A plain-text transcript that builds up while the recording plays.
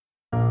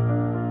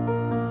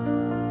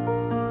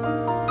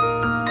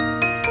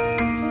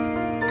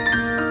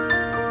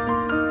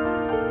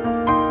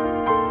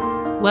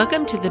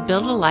Welcome to the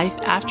Build a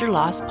Life After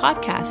Loss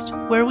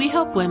podcast, where we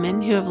help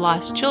women who have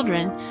lost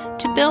children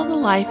to build a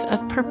life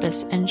of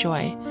purpose and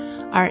joy.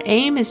 Our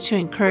aim is to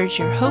encourage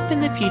your hope in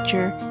the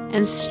future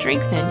and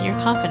strengthen your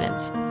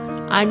confidence.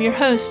 I'm your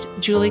host,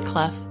 Julie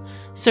Clough,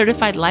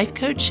 certified life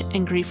coach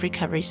and grief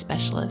recovery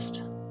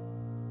specialist.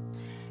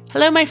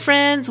 Hello, my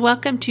friends.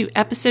 Welcome to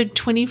episode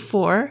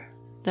 24,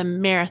 the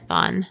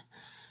marathon.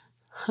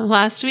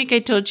 Last week, I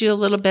told you a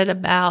little bit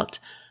about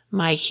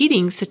my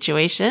heating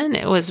situation.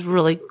 It was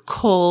really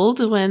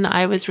cold when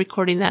I was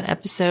recording that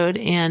episode,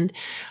 and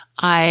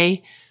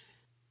I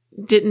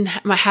didn't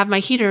have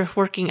my heater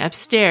working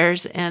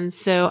upstairs. And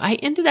so I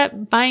ended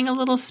up buying a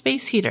little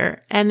space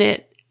heater, and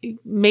it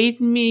made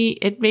me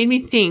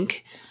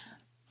think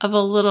of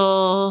a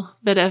little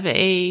bit of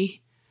a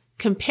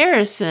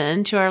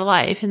comparison to our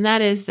life. And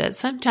that is that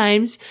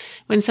sometimes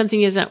when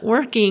something isn't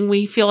working,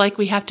 we feel like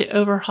we have to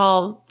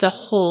overhaul the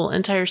whole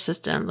entire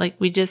system. Like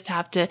we just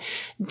have to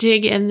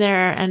dig in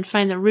there and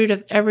find the root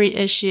of every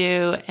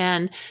issue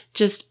and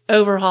just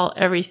overhaul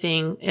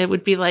everything. It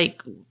would be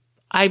like,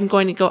 I'm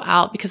going to go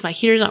out because my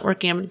heater's not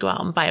working. I'm going to go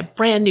out and buy a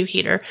brand new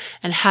heater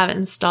and have it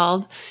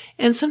installed.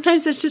 And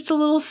sometimes it's just a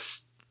little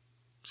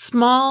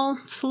small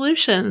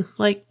solution,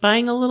 like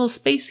buying a little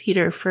space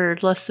heater for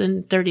less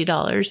than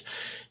 $30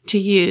 to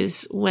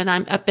use when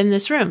I'm up in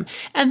this room.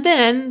 And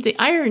then the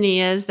irony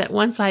is that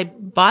once I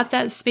bought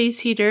that space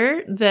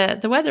heater,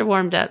 the weather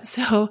warmed up.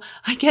 So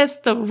I guess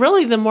the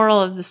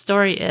moral of the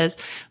story is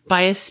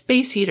buy a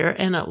space heater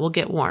and it will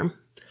get warm.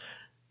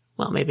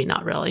 Well, maybe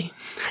not really.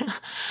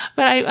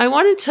 But I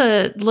wanted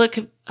to look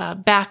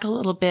back a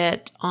little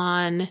bit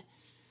on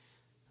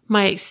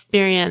my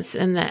experience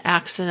in the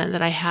accident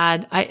that I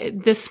had.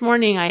 This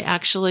morning, I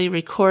actually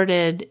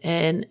recorded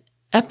an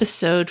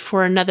episode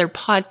for another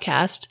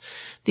podcast,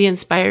 the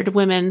Inspired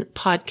Women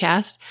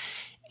podcast.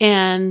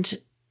 And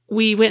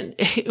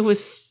it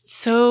was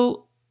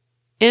so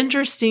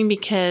interesting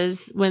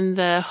because when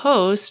the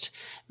host,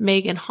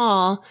 Megan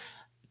Hall,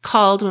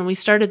 called when we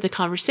started the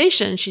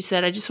conversation, she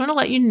said, I just want to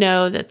let you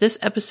know that this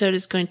episode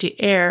is going to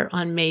air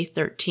on May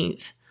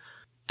 13th.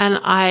 And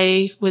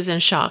I was in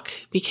shock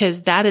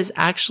because that is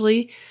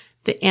actually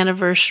the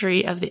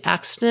anniversary of the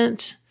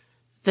accident,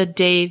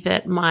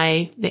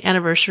 the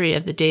anniversary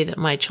of the day that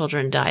my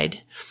children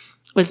died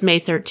was May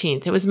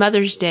 13th. It was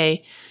Mother's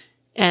Day.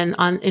 And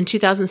in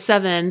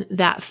 2007,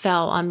 that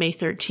fell on May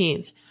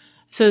 13th.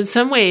 So in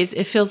some ways,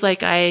 it feels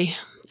like I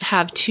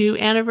have two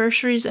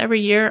anniversaries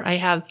every year. I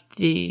have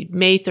the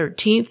May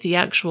 13th, the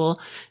actual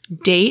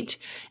date,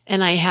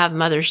 and I have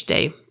Mother's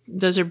Day.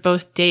 Those are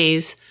both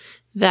days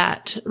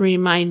that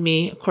remind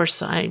me, of course,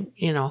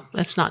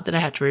 that's not that I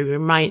have to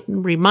be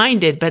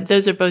reminded, but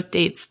those are both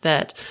dates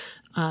that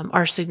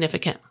are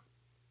significant.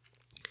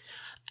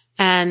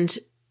 And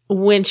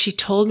when she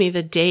told me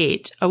the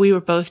date, we were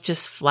both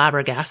just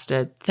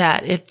flabbergasted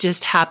that it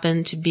just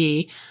happened to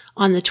be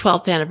on the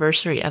 12th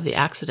anniversary of the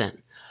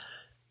accident.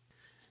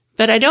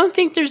 But I don't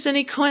think there's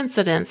any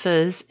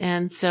coincidences.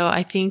 And so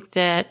I think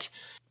that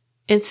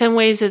in some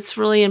ways it's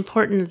really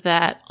important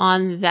that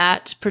on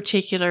that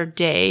particular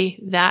day,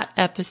 that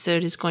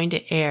episode is going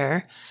to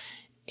air.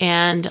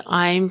 And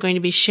I'm going to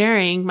be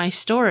sharing my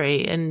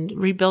story and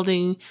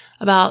rebuilding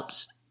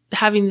about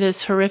having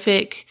this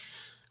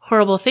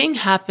horrible thing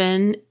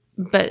happen,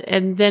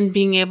 and then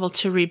being able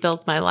to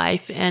rebuild my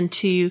life and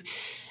to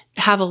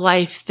have a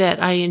life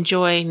that I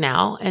enjoy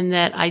now and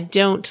that I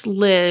don't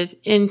live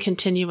in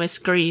continuous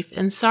grief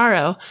and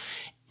sorrow.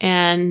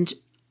 And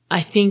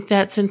I think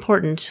that's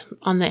important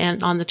on the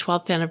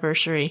 12th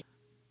anniversary.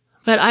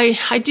 But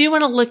I do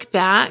want to look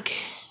back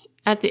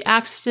at the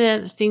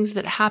accident, the things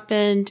that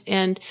happened,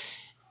 and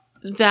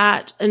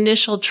that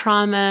initial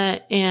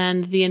trauma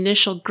and the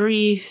initial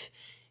grief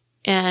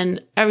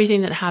and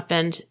everything that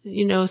happened.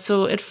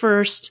 So at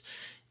first,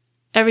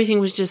 everything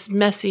was just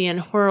messy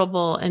and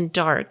horrible and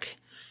dark.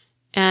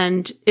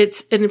 And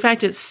in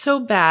fact, it's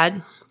so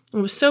bad. It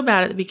was so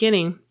bad at the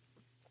beginning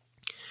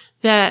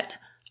that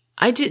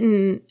I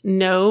didn't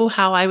know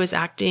how I was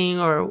acting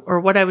or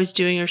what I was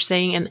doing or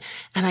saying. And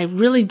I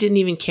really didn't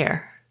even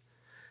care.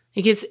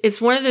 Like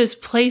it's one of those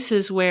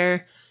places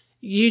where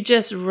you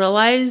just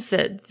realize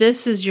that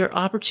this is your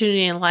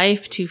opportunity in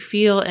life to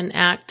feel and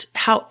act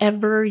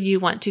however you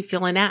want to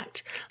feel and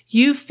act.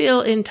 You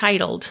feel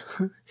entitled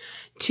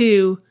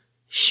to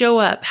show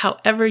up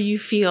however you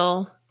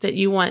feel that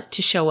you want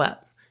to show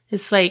up.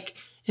 It's like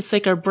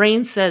our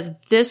brain says,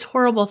 this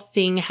horrible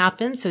thing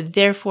happened, so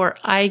therefore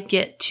I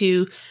get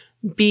to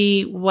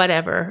be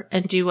whatever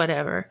and do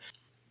whatever.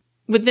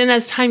 But then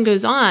as time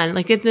goes on,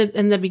 like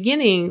in the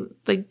beginning,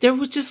 like there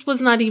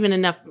was not even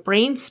enough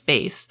brain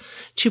space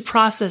to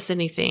process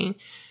anything,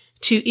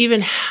 to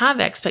even have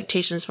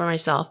expectations for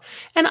myself.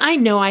 And I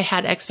know I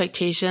had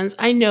expectations.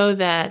 I know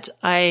that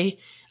I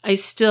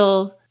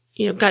still,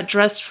 got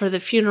dressed for the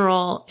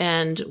funeral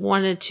and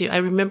I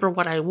remember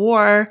what I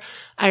wore.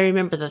 I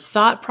remember the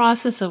thought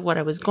process of what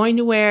I was going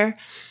to wear.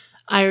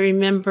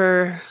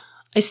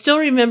 I still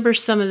remember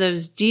some of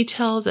those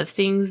details of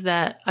things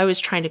that I was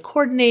trying to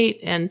coordinate.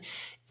 And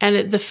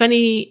the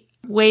funny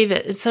way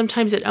that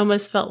sometimes it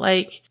almost felt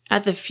like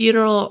at the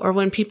funeral or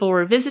when people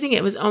were visiting,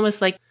 it was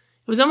almost like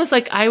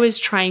I was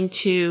trying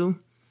to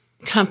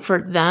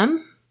comfort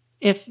them,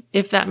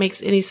 if that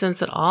makes any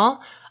sense at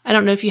all. I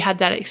don't know if you had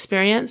that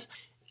experience.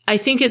 I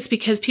think it's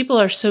because people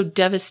are so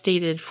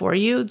devastated for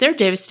you. They're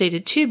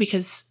devastated too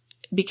because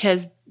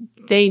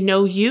they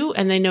know you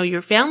and they know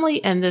your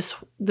family and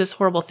this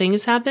horrible thing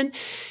has happened.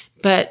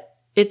 But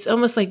it's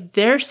almost like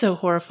they're so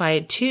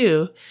horrified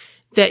too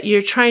that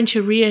you're trying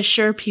to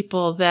reassure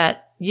people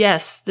that,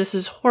 yes, this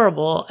is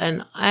horrible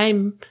and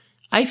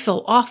I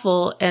feel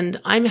awful and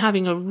I'm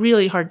having a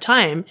really hard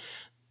time,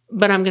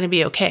 but I'm going to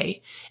be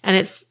okay. And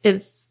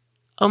it's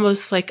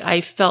almost like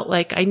I felt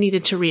like I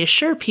needed to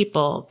reassure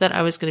people that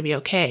I was going to be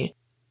okay.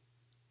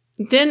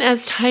 Then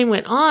as time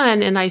went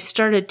on and I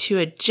started to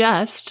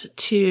adjust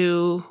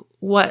to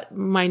what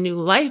my new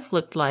life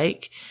looked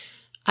like,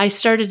 I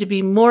started to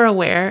be more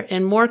aware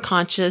and more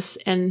conscious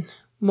and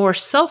more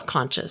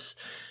self-conscious.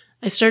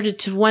 I started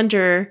to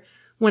wonder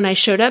when I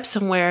showed up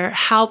somewhere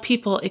how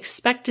people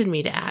expected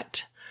me to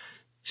act.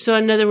 So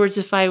in other words,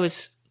 if I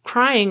was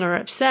crying or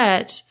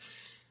upset,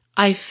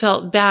 I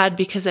felt bad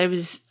because I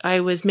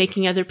was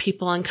making other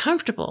people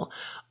uncomfortable.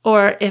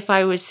 Or if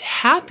I was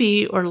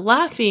happy or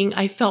laughing,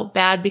 I felt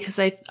bad because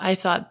I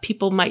thought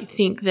people might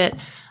think that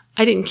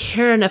I didn't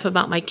care enough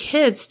about my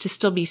kids to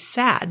still be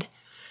sad.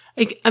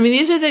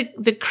 These are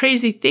the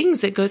crazy things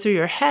that go through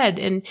your head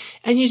and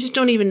you just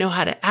don't even know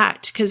how to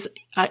act. Cause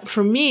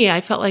for me, I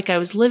felt like I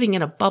was living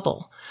in a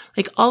bubble.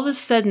 Like all of a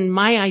sudden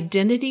my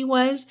identity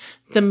was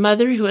the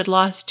mother who had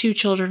lost 2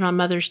 children on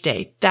Mother's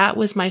Day. That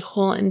was my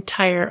whole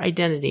entire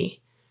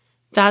identity.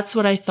 That's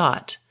what I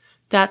thought.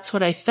 That's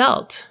what I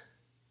felt.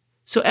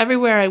 So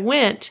everywhere I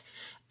went,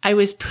 I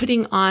was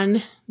putting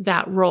on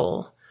that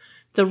role,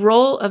 the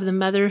role of the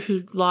mother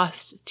who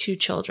lost 2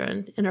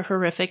 children in a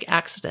horrific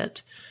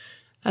accident.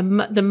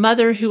 The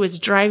mother who was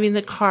driving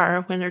the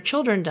car when her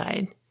children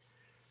died.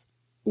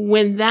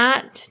 When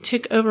that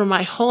took over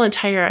my whole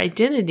entire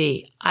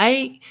identity,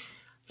 I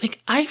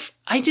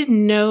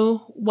didn't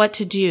know what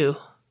to do.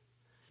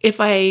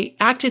 If I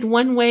acted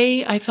one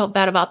way, I felt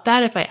bad about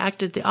that. If I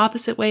acted the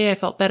opposite way, I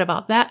felt bad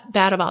about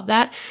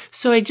that.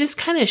 So I just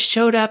kind of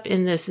showed up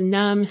in this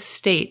numb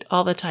state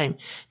all the time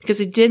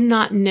because I did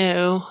not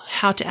know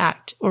how to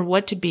act or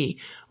what to be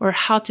or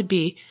how to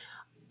be.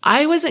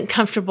 I wasn't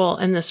comfortable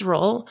in this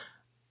role.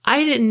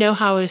 I didn't know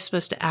how I was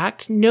supposed to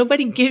act.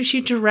 Nobody gives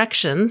you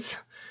directions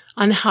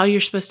on how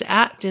you're supposed to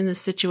act in this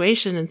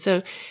situation. And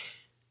so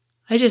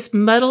I just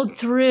muddled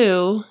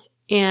through,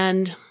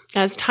 and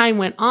as time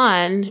went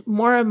on,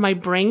 more of my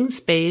brain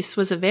space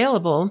was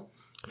available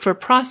for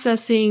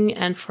processing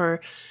and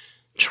for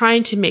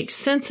trying to make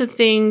sense of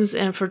things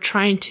and for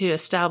trying to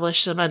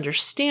establish some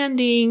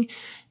understanding.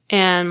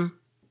 And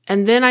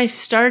then I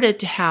started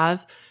to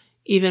have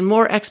even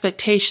more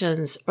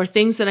expectations or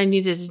things that I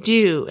needed to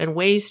do and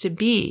ways to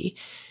be.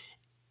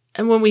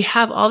 And when we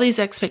have all these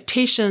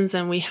expectations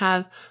and we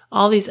have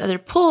all these other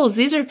pulls,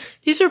 these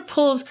are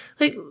pulls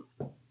like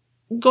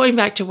going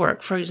back to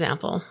work, for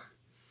example.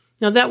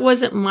 Now that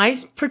wasn't my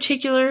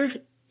particular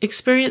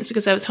experience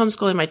because I was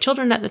homeschooling my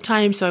children at the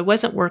time, so I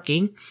wasn't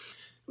working,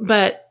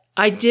 but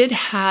I did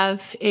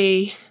have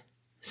a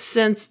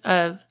sense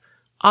of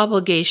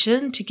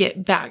obligation to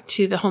get back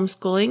to the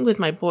homeschooling with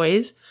my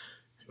boys.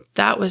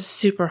 That was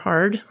super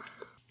hard.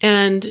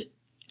 And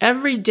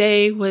every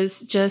day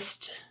was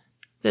just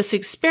this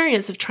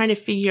experience of trying to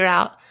figure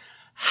out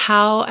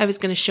how I was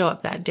going to show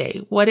up that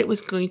day, what it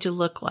was going to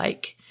look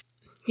like.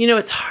 You know,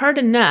 it's hard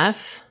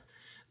enough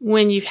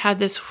when you've had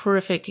this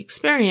horrific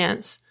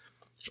experience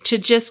to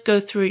just go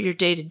through your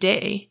day to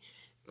day,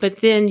 but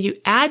then you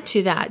add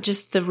to that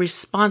just the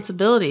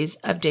responsibilities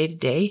of day to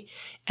day,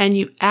 and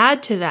you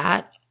add to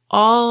that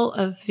all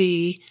of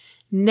the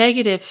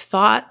negative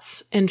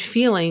thoughts and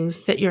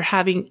feelings that you're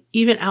having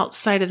even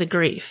outside of the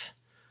grief.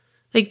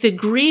 Like the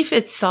grief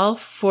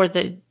itself for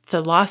the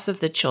loss of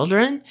the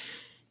children,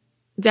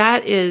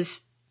 that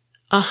is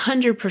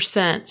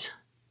 100%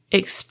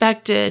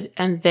 expected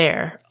and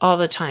there all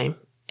the time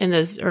in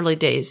those early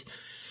days.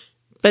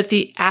 But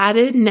the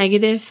added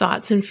negative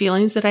thoughts and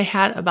feelings that I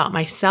had about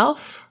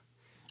myself,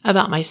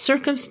 about my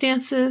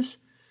circumstances,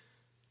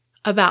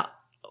 about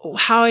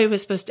how I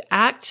was supposed to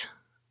act.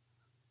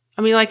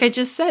 I mean, like I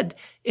just said,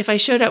 if I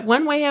showed up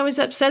one way, I was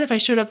upset. If I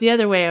showed up the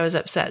other way, I was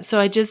upset. So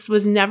I just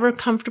was never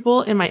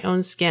comfortable in my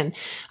own skin.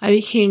 I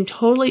became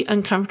totally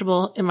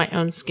uncomfortable in my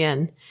own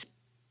skin.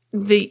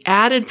 The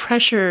added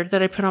pressure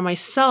that I put on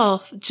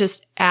myself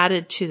just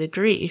added to the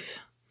grief.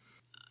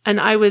 And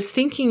I was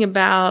thinking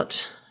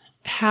about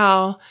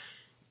how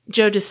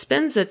Joe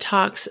Dispenza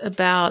talks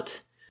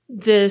about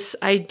this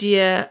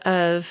idea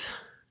of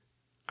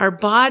our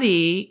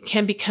body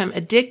can become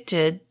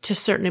addicted to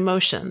certain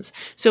emotions.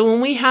 So when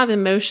we have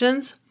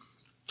emotions,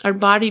 our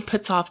body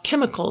puts off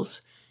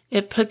chemicals.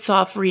 It puts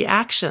off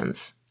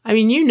reactions. I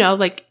mean, you know,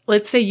 like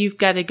let's say you've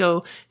got to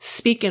go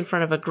speak in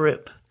front of a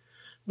group.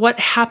 What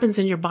happens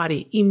in your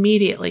body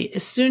immediately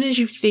as soon as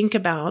you think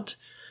about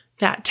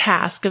that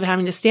task of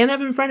having to stand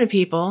up in front of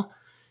people,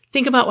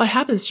 think about what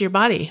happens to your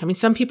body. I mean,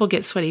 some people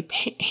get sweaty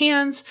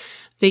hands,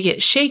 they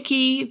get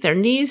shaky, their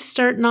knees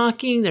start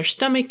knocking, their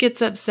stomach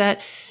gets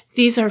upset.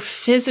 These are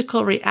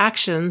physical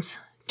reactions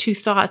to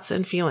thoughts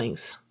and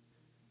feelings.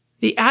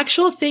 The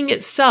actual thing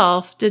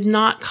itself did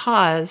not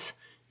cause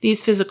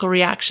these physical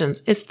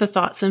reactions. It's the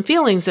thoughts and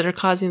feelings that are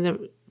causing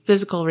the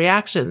physical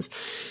reactions.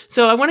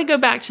 So I want to go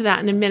back to that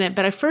in a minute,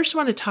 but I first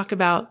want to talk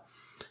about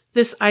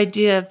this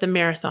idea of the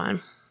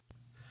marathon.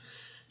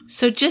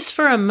 So just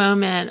for a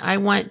moment, I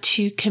want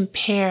to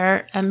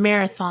compare a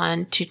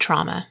marathon to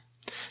trauma.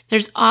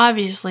 There's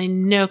obviously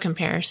no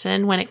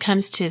comparison when it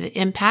comes to the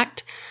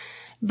impact,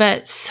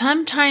 but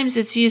sometimes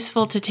it's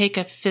useful to take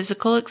a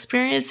physical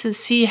experience and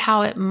see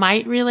how it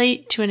might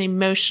relate to an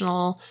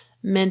emotional,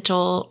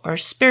 mental, or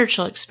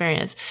spiritual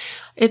experience.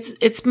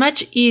 It's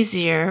much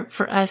easier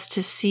for us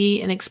to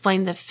see and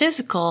explain the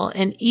physical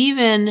and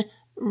even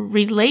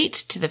relate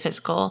to the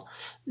physical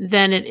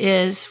than it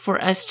is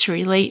for us to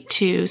relate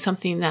to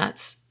something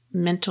that's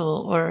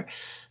mental or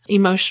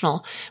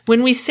emotional.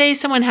 When we say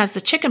someone has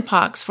the chicken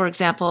pox, for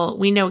example,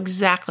 we know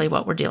exactly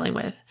what we're dealing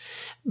with.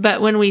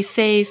 But when we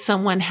say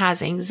someone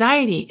has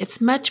anxiety,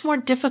 it's much more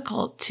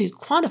difficult to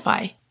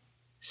quantify.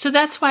 So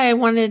that's why I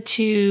wanted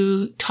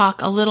to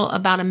talk a little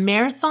about a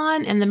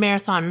marathon and the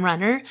marathon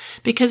runner,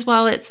 because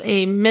while it's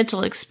a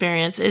mental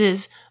experience, it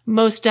is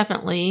most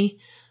definitely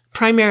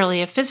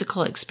primarily a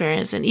physical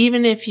experience. And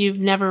even if you've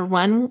never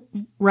run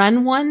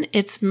one,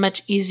 it's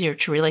much easier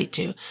to relate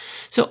to.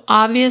 So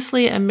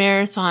obviously a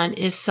marathon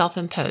is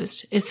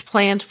self-imposed. It's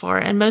planned for.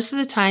 And most of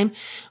the time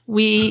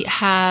we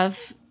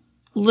have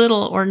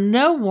little or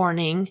no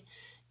warning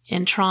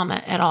in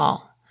trauma at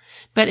all.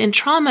 But in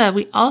trauma,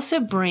 we also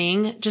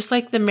bring, just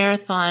like the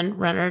marathon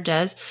runner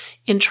does,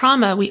 in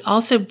trauma, we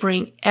also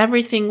bring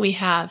everything we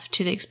have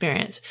to the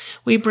experience.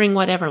 We bring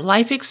whatever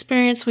life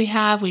experience we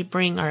have. We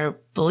bring our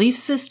belief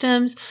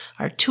systems,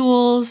 our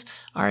tools,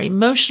 our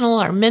emotional,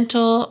 our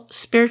mental,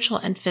 spiritual,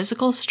 and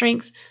physical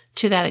strength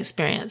to that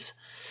experience.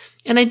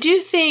 And I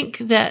do think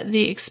that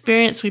the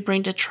experience we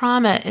bring to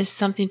trauma is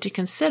something to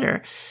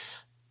consider.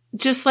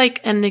 Just like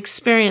an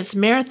experienced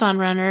marathon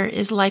runner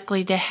is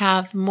likely to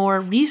have more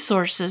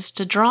resources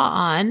to draw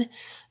on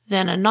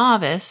than a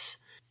novice,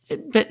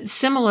 but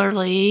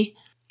similarly,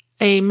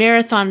 a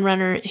marathon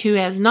runner who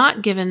has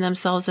not given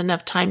themselves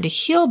enough time to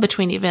heal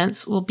between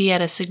events will be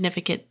at a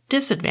significant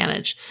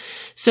disadvantage.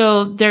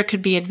 So there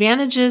could be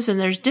advantages and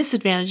there's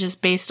disadvantages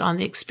based on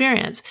the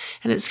experience.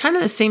 And it's kind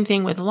of the same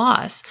thing with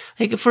loss.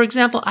 Like, for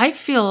example, I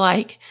feel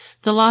like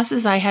the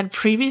losses I had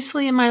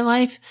previously in my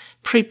life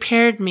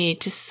prepared me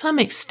to some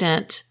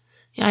extent.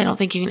 I don't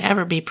think you can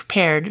ever be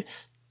prepared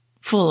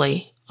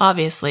fully,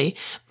 obviously,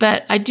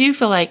 but I do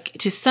feel like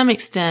to some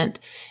extent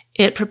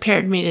it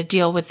prepared me to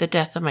deal with the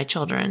death of my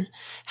children.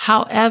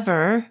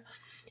 However,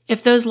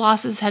 if those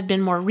losses had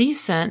been more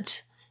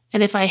recent,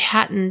 and if I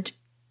hadn't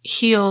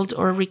healed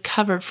or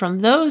recovered from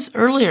those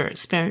earlier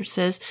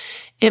experiences,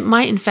 it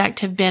might in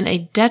fact have been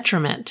a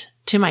detriment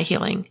to my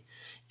healing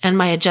and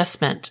my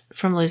adjustment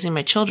from losing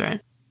my children.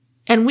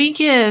 And we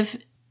give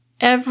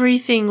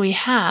everything we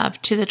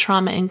have to the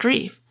trauma and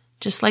grief.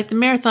 Just like the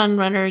marathon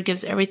runner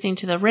gives everything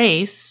to the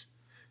race.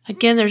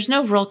 Again, there's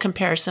no real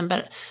comparison,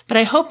 but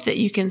I hope that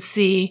you can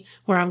see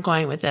where I'm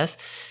going with this.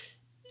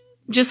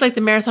 Just like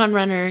the marathon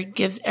runner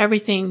gives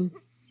everything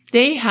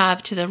they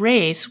have to the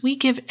race, we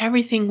give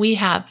everything we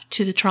have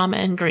to the trauma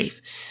and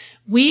grief.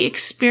 We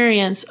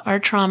experience our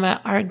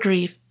trauma, our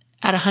grief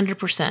at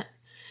 100%.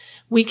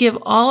 We give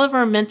all of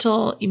our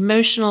mental,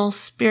 emotional,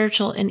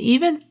 spiritual, and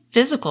even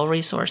physical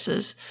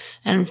resources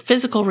and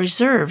physical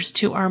reserves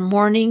to our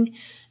mourning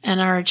and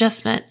our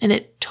adjustment, and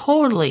it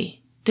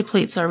totally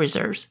depletes our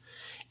reserves.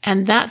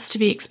 And that's to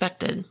be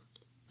expected.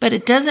 But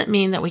it doesn't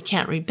mean that we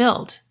can't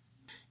rebuild.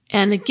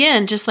 And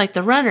again, just like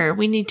the runner,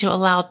 we need to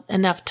allow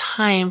enough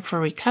time for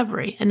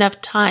recovery,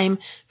 enough time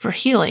for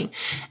healing.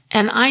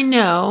 And I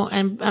know,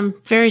 and I'm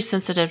very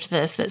sensitive to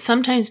this, that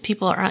sometimes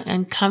people are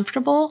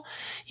uncomfortable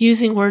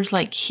using words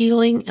like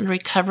healing and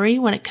recovery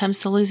when it comes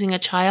to losing a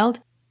child.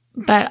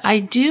 But I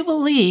do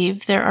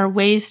believe there are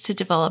ways to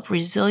develop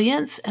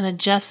resilience and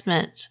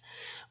adjustment,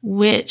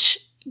 which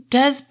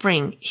does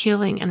bring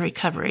healing and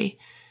recovery.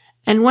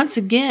 And once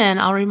again,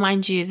 I'll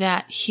remind you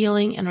that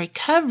healing and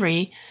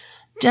recovery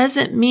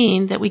doesn't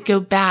mean that we go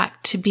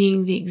back to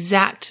being the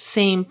exact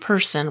same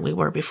person we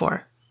were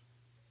before.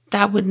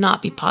 That would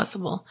not be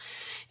possible.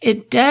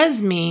 It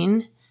does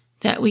mean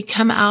that we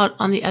come out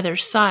on the other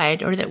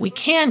side, or that we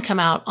can come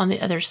out on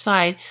the other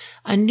side,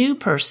 a new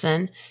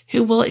person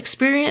who will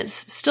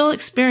still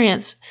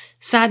experience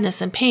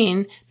sadness and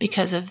pain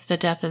because of the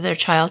death of their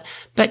child,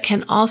 but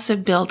can also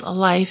build a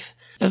life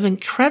of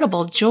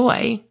incredible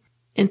joy,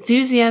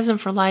 enthusiasm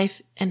for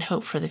life, and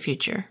hope for the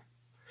future.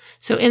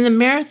 So in the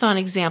marathon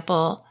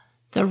example,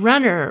 the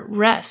runner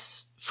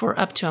rests for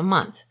up to a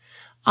month.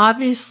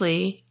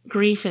 Obviously,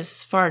 grief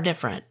is far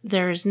different.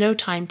 There is no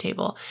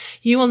timetable.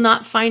 You will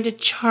not find a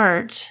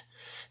chart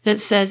that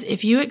says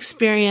if you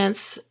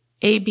experience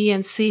A, B,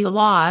 and C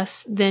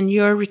loss, then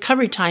your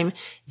recovery time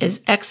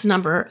is X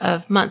number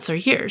of months or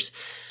years.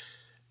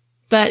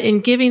 But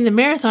in giving the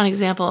marathon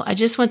example, I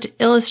just want to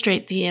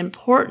illustrate the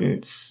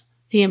importance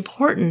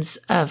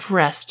of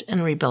rest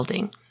and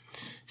rebuilding.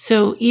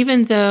 So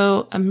even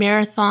though a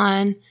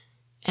marathon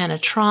and a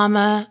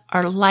trauma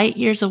are light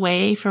years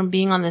away from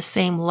being on the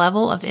same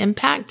level of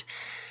impact,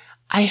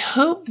 I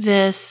hope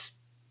this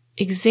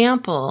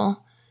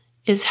example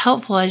is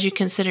helpful as you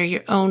consider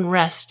your own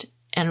rest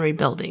and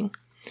rebuilding.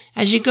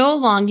 As you go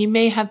along, you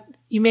may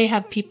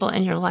have people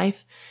in your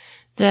life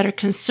that are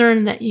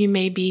concerned that you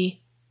may be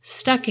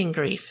stuck in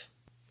grief.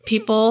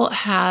 People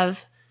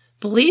have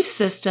belief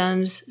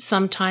systems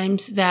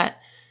sometimes that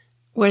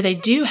where they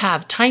do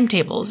have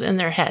timetables in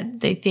their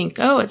head. They think,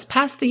 oh, it's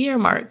past the year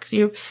mark.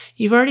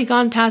 You've already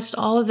gone past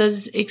all of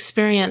those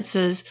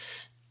experiences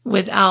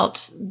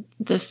without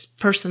this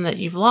person that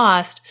you've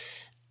lost.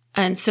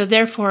 And so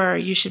therefore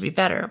you should be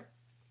better.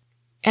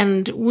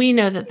 And we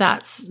know that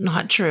that's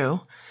not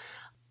true.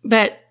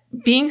 But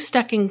being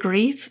stuck in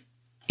grief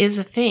is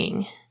a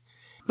thing.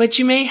 But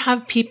you may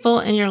have people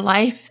in your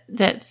life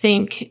that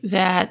think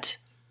that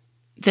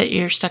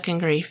you're stuck in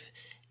grief.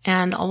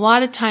 And a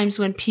lot of times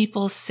when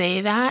people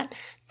say that,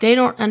 they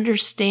don't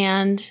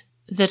understand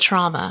the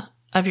trauma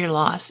of your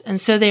loss.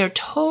 And so they are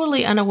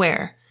totally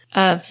unaware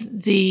of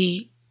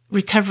the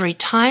recovery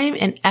time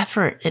and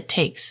effort it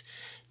takes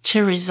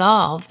to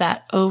resolve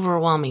that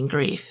overwhelming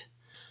grief.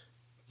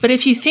 But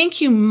if you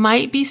think you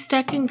might be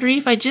stuck in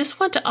grief, I just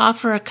want to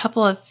offer a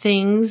couple of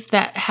things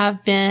that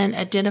have been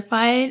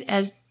identified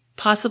as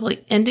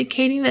possibly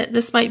indicating that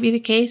this might be the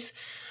case.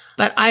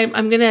 But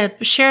I'm going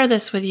to share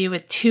this with you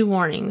with 2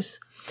 warnings.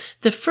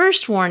 The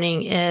first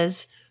warning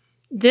is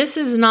this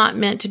is not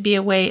meant to be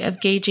a way of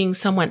gauging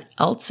someone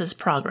else's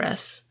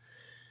progress.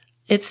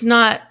 It's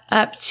not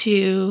up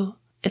to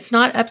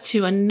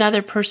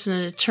another person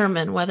to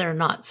determine whether or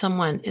not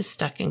someone is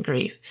stuck in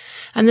grief.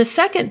 And the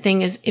second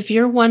thing is if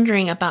you're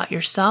wondering about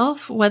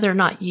yourself, whether or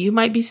not you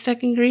might be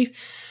stuck in grief,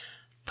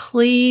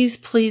 please,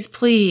 please,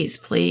 please,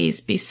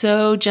 please be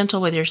so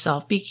gentle with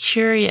yourself. Be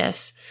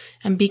curious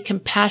and be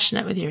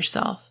compassionate with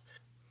yourself.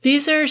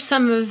 These are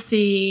some of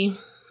the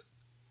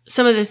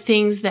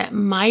things that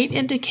might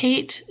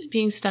indicate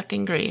being stuck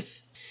in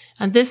grief.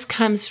 And this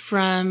comes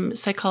from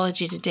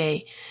Psychology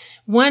Today.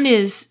 One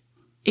is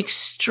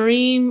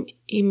extreme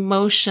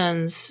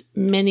emotions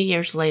many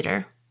years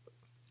later.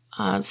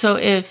 So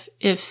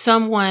if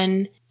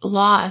someone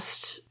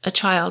lost a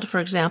child, for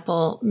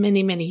example,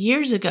 many, many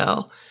years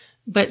ago,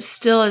 but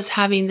still is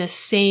having the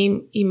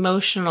same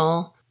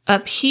emotional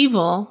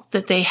upheaval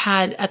that they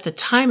had at the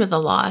time of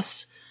the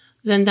loss,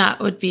 then that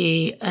would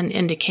be an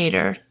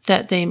indicator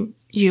that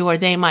you or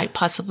they might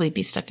possibly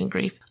be stuck in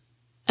grief.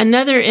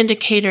 Another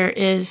indicator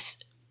is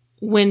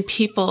when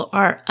people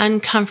are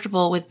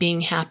uncomfortable with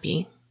being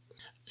happy.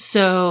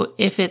 So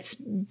if it's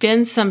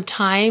been some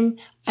time,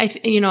 I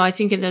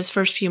think in those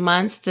first few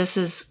months, this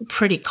is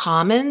pretty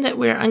common that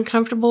we're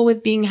uncomfortable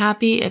with being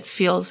happy. It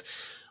feels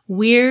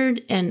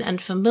weird and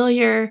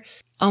unfamiliar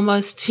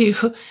almost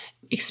to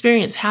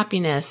experience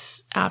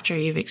happiness after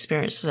you've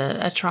experienced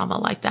a trauma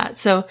like that.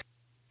 So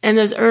in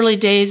those early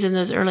days, in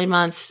those early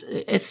months,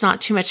 it's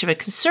not too much of a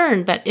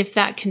concern. But if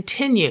that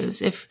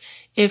continues,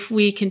 if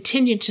we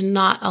continue to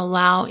not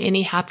allow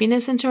any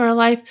happiness into our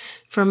life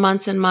for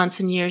months and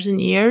months and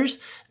years,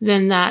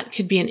 then that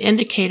could be an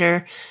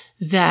indicator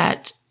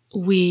that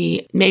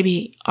we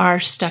maybe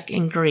are stuck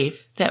in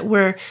grief, that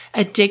we're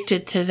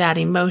addicted to that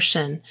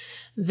emotion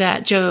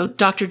that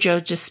Dr. Joe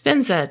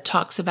Dispenza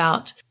talks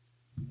about.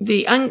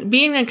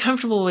 Being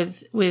uncomfortable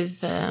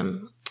with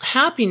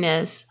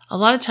happiness a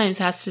lot of times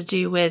has to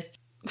do with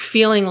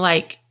feeling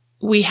like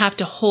we have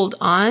to hold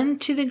on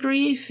to the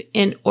grief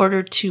in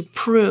order to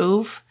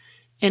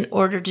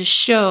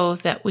show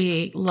that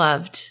we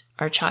loved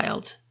our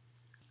child.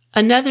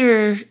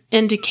 Another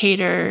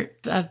indicator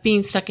of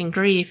being stuck in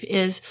grief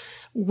is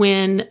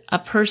when a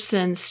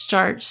person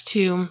starts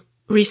to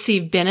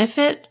receive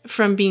benefit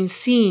from being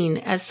seen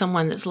as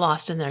someone that's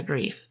lost in their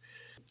grief.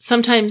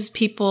 Sometimes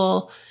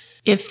people,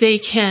 if they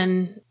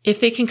can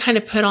kind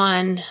of put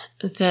on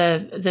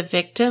the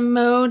victim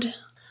mode,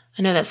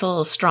 I know that's a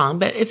little strong,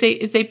 but if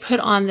they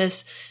put on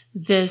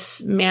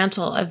this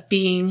mantle of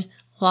being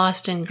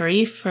lost in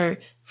grief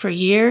for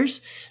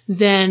years,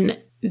 then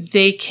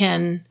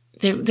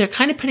they're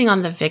kind of putting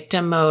on the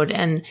victim mode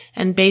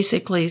and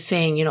basically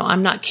saying,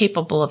 I'm not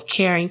capable of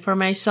caring for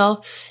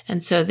myself.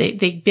 And so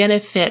they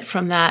benefit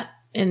from that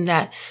in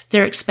that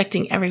they're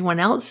expecting everyone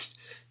else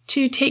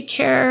to take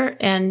care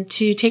and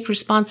to take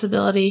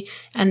responsibility,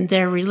 and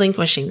they're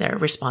relinquishing their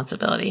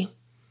responsibility.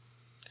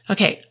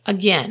 Okay,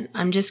 again,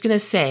 I'm just going to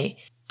say,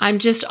 I'm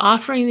just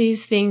offering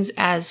these things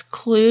as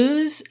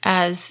clues,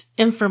 as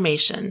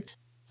information.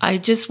 I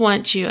just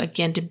want you,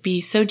 again, to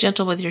be so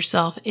gentle with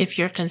yourself. If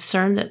you're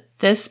concerned that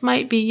this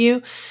might be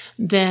you,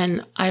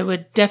 then I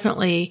would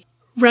definitely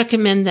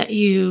recommend that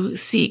you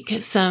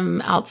seek some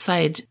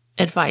outside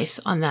advice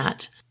on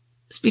that.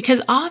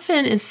 Because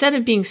often, instead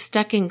of being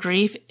stuck in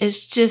grief,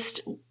 it's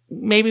just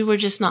maybe we're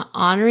just not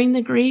honoring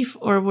the grief,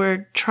 or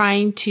we're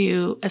trying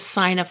to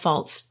assign a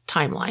false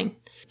timeline.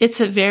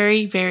 It's a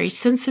very, very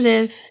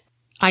sensitive,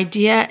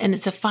 idea, and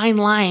it's a fine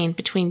line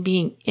between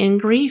being in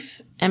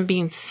grief and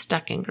being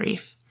stuck in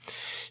grief.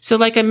 So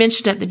like I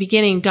mentioned at the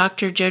beginning,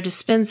 Dr. Joe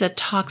Dispenza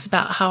talks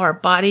about how our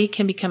body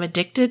can become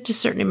addicted to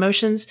certain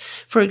emotions.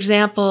 For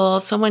example,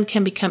 someone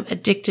can become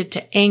addicted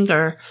to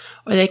anger,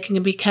 or they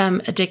can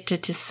become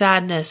addicted to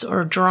sadness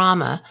or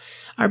drama.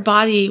 Our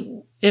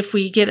body, if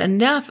we get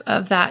enough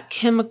of that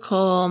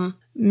chemical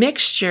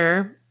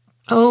mixture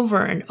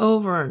over and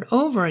over and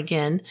over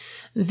again,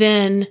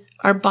 then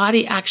our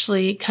body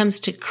actually comes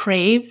to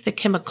crave the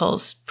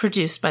chemicals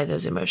produced by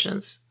those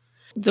emotions.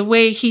 The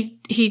way he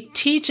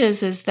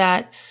teaches is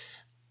that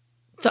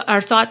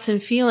our thoughts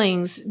and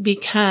feelings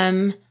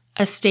become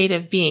a state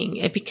of being.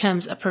 It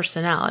becomes a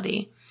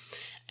personality.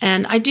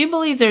 And I do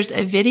believe there's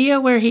a video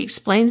where he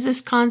explains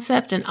this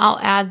concept, and I'll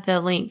add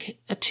the link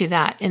to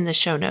that in the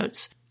show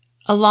notes,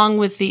 along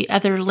with the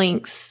other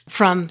links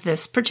from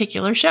this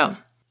particular show.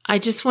 I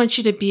just want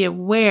you to be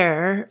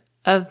aware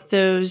of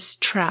those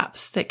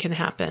traps that can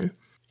happen.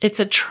 It's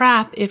a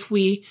trap if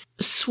we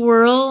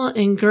swirl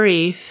in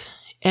grief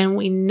and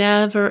we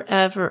never,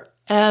 ever,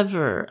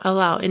 ever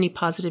allow any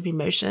positive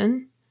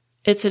emotion.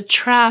 It's a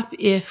trap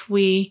if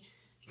we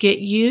get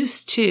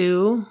used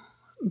to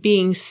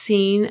being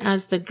seen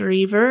as the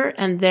griever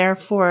and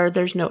therefore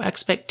there's no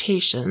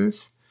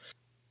expectations.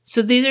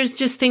 So these are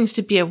just things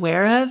to be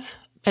aware of,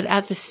 but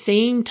at the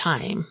same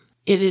time,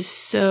 it is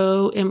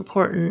so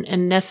important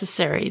and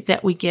necessary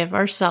that we give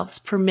ourselves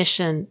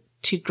permission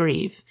to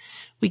grieve.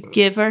 We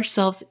give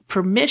ourselves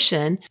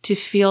permission to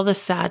feel the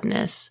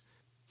sadness,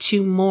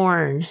 to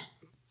mourn,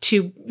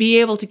 to be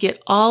able to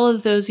get all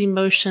of those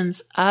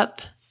emotions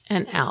up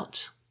and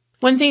out.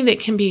 One thing that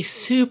can be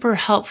super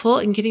helpful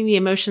in getting the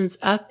emotions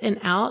up and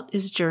out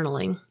is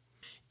journaling.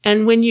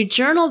 And when you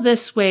journal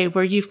this way,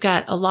 where you've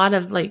got a lot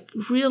of like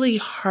really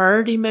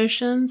hard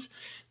emotions,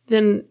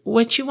 then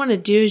what you want to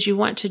do is you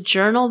want to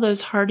journal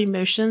those hard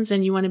emotions,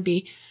 and you want to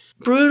be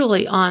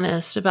brutally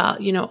honest about,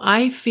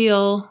 I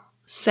feel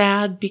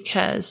sad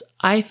because,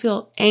 I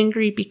feel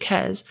angry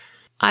because,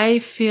 I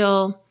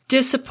feel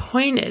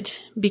disappointed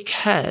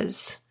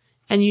because,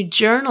 and you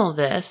journal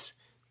this,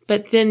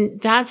 but then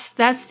that's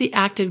the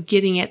act of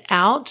getting it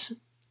out,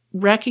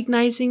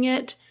 recognizing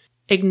it,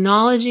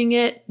 acknowledging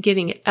it,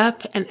 getting it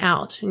up and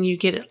out, and you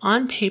get it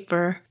on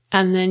paper,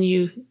 and then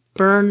you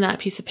burn that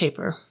piece of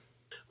paper,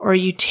 or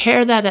you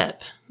tear that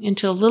up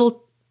into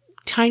little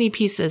tiny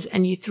pieces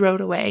and you throw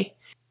it away,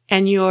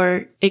 and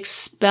you're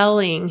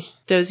expelling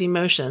those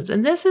emotions.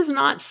 And this is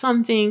not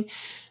something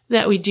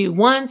that we do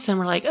once and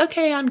we're like,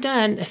 okay, I'm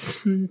done.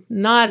 It's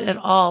not at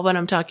all what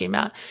I'm talking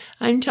about.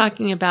 I'm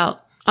talking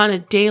about on a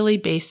daily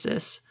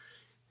basis,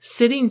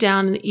 sitting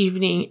down in the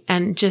evening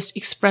and just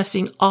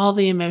expressing all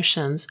the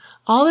emotions,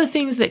 all the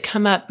things that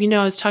come up.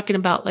 I was talking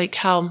about like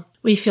how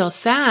we feel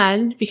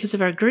sad because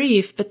of our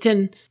grief, but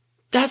then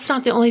that's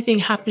not the only thing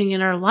happening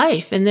in our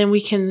life. And then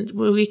we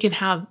can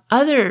have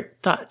other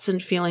thoughts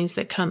and feelings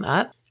that come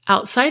up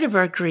outside of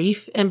our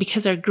grief. And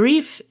because our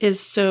grief is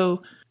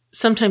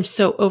sometimes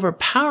so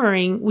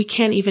overpowering, we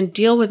can't even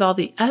deal with all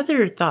the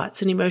other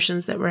thoughts and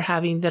emotions that we're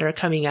having that are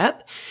coming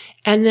up.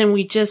 And then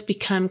we just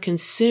become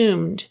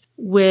consumed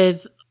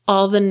with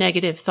all the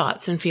negative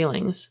thoughts and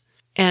feelings.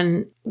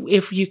 And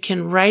if you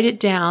can write it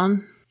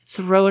down,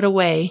 throw it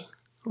away,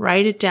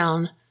 write it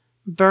down,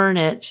 burn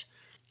it,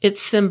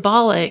 it's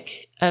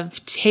symbolic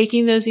of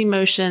taking those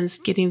emotions,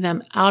 getting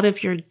them out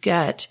of your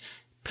gut,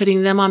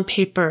 putting them on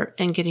paper,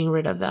 and getting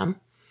rid of them.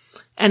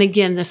 And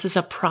again, this is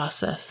a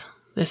process.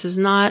 This is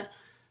not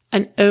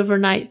an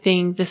overnight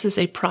thing. This is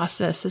a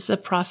process. It's a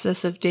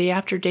process of day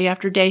after day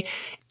after day.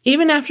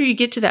 Even after you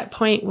get to that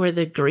point where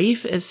the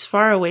grief is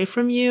far away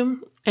from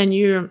you and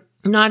you're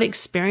not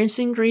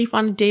experiencing grief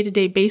on a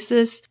day-to-day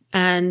basis,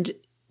 and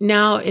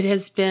now it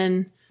has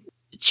been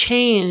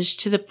changed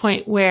to the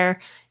point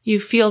where you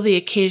feel the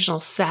occasional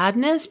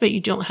sadness, but you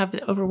don't have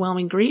the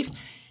overwhelming grief,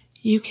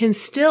 you can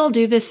still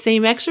do this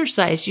same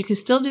exercise. You can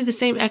still do the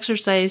same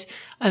exercise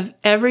of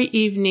every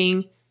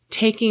evening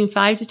taking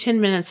 5 to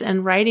 10 minutes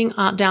and writing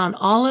down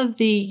all of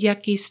the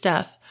yucky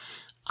stuff.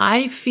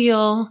 I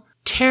feel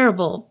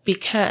terrible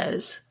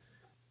because,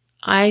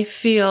 I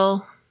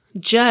feel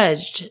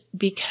judged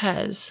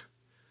because,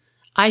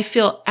 I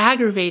feel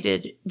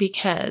aggravated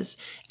because,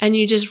 and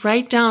you just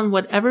write down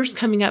whatever's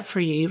coming up for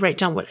you. You write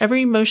down whatever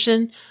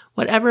emotion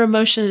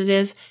it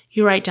is,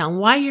 you write down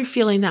why you're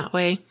feeling that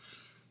way,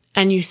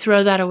 and you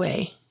throw that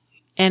away.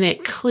 And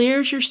it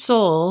clears your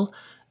soul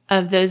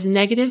of those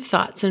negative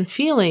thoughts and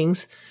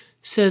feelings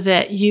so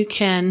that you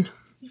can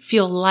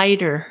feel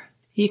lighter.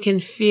 You can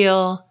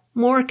feel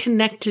more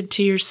connected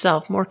to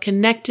yourself, more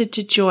connected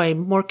to joy,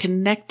 more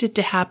connected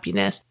to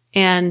happiness.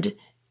 And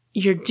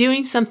you're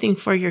doing something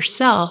for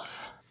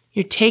yourself.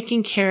 You're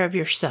taking care of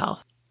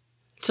yourself.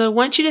 So I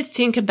want you to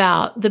think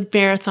about the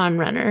marathon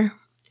runner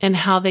and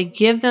how they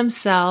give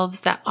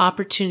themselves that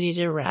opportunity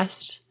to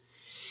rest.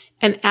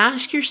 And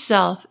ask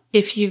yourself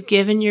if you've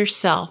given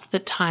yourself the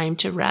time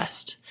to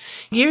rest.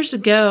 Years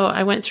ago,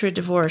 I went through a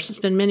divorce. It's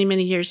been many,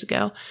 many years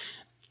ago.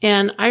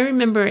 And I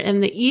remember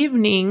in the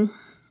evening,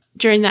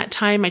 during that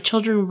time, my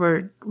children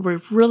were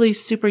really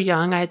super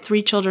young. I had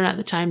 3 children at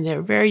the time. They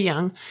were very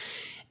young.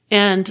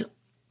 And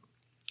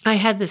I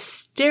had this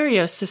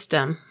stereo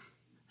system.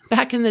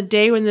 Back in the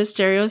day when the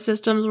stereo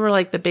systems were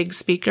like the big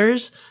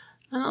speakers,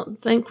 I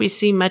don't think we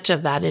see much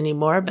of that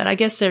anymore, but I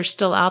guess they're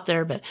still out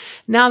there. But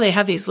now they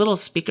have these little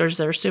speakers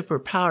that are super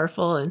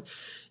powerful and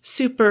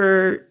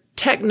super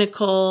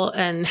technical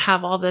and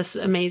have all this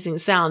amazing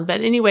sound.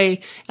 But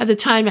anyway, at the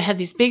time I had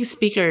these big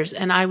speakers,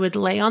 and I would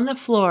lay on the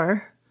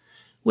floor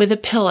with a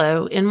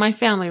pillow in my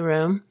family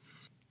room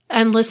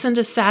and listen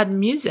to sad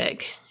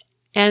music.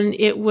 And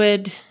it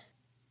would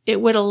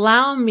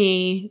allow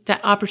me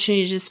that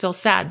opportunity to just feel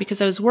sad,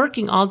 because I was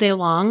working all day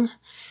long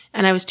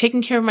and I was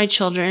taking care of my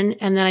children.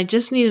 And then I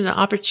just needed an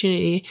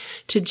opportunity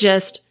to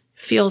just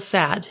feel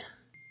sad,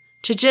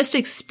 to just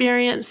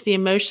experience the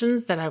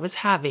emotions that I was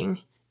having.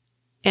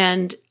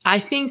 And I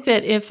think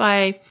that if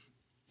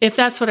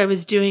that's what I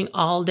was doing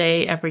all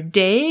day, every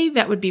day,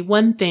 that would be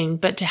one thing.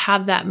 But to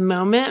have that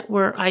moment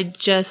where I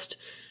just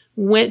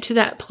went to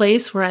that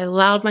place where I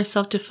allowed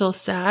myself to feel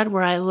sad,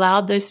 where I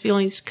allowed those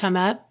feelings to come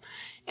up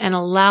and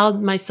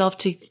allowed myself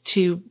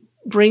to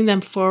bring them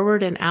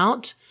forward and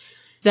out,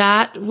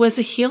 that was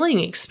a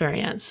healing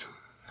experience.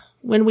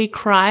 When we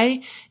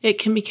cry, it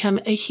can become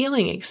a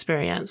healing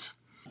experience.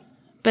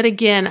 But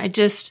again, I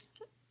just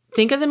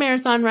think of the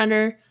marathon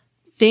runner,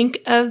 think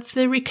of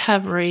the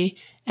recovery,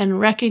 and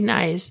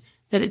recognize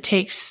that it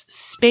takes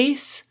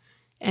space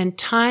and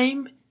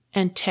time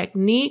and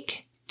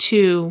technique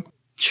to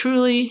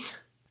truly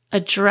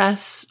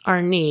address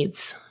our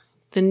needs,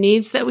 the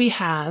needs that we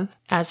have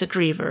as a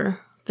griever,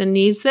 the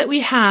needs that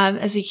we have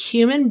as a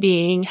human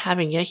being,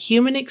 having a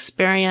human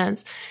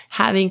experience,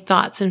 having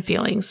thoughts and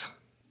feelings.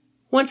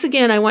 Once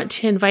again, I want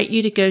to invite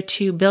you to go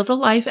to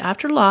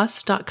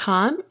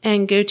buildalifeafterloss.com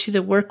and go to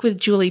the Work with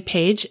Julie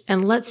page,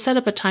 and let's set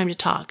up a time to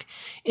talk.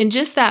 In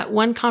just that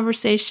one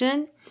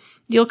conversation,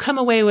 you'll come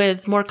away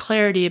with more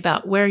clarity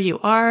about where you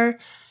are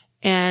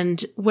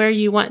and where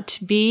you want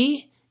to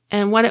be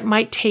and what it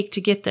might take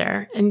to get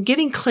there. And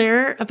getting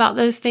clear about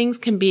those things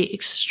can be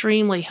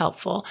extremely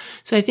helpful.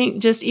 So I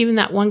think just even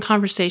that one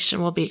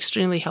conversation will be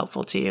extremely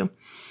helpful to you.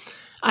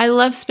 I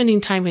love spending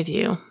time with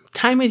you on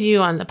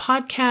the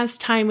podcast,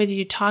 time with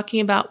you talking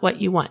about what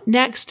you want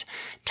next,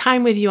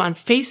 time with you on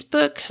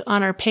Facebook,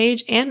 on our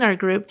page and our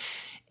group.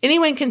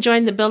 Anyone can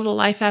join the Build a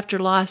Life After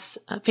Loss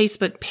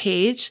Facebook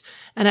page.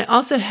 And I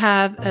also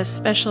have a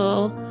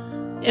special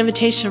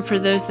invitation for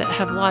those that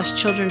have lost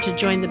children to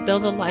join the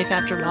Build a Life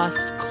After Loss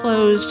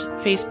closed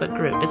Facebook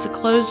group. It's a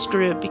closed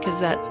group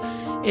because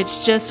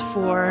it's just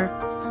for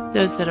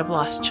those that have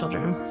lost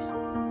children.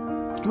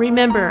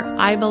 Remember,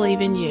 I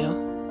believe in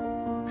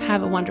you.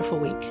 Have a wonderful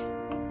week.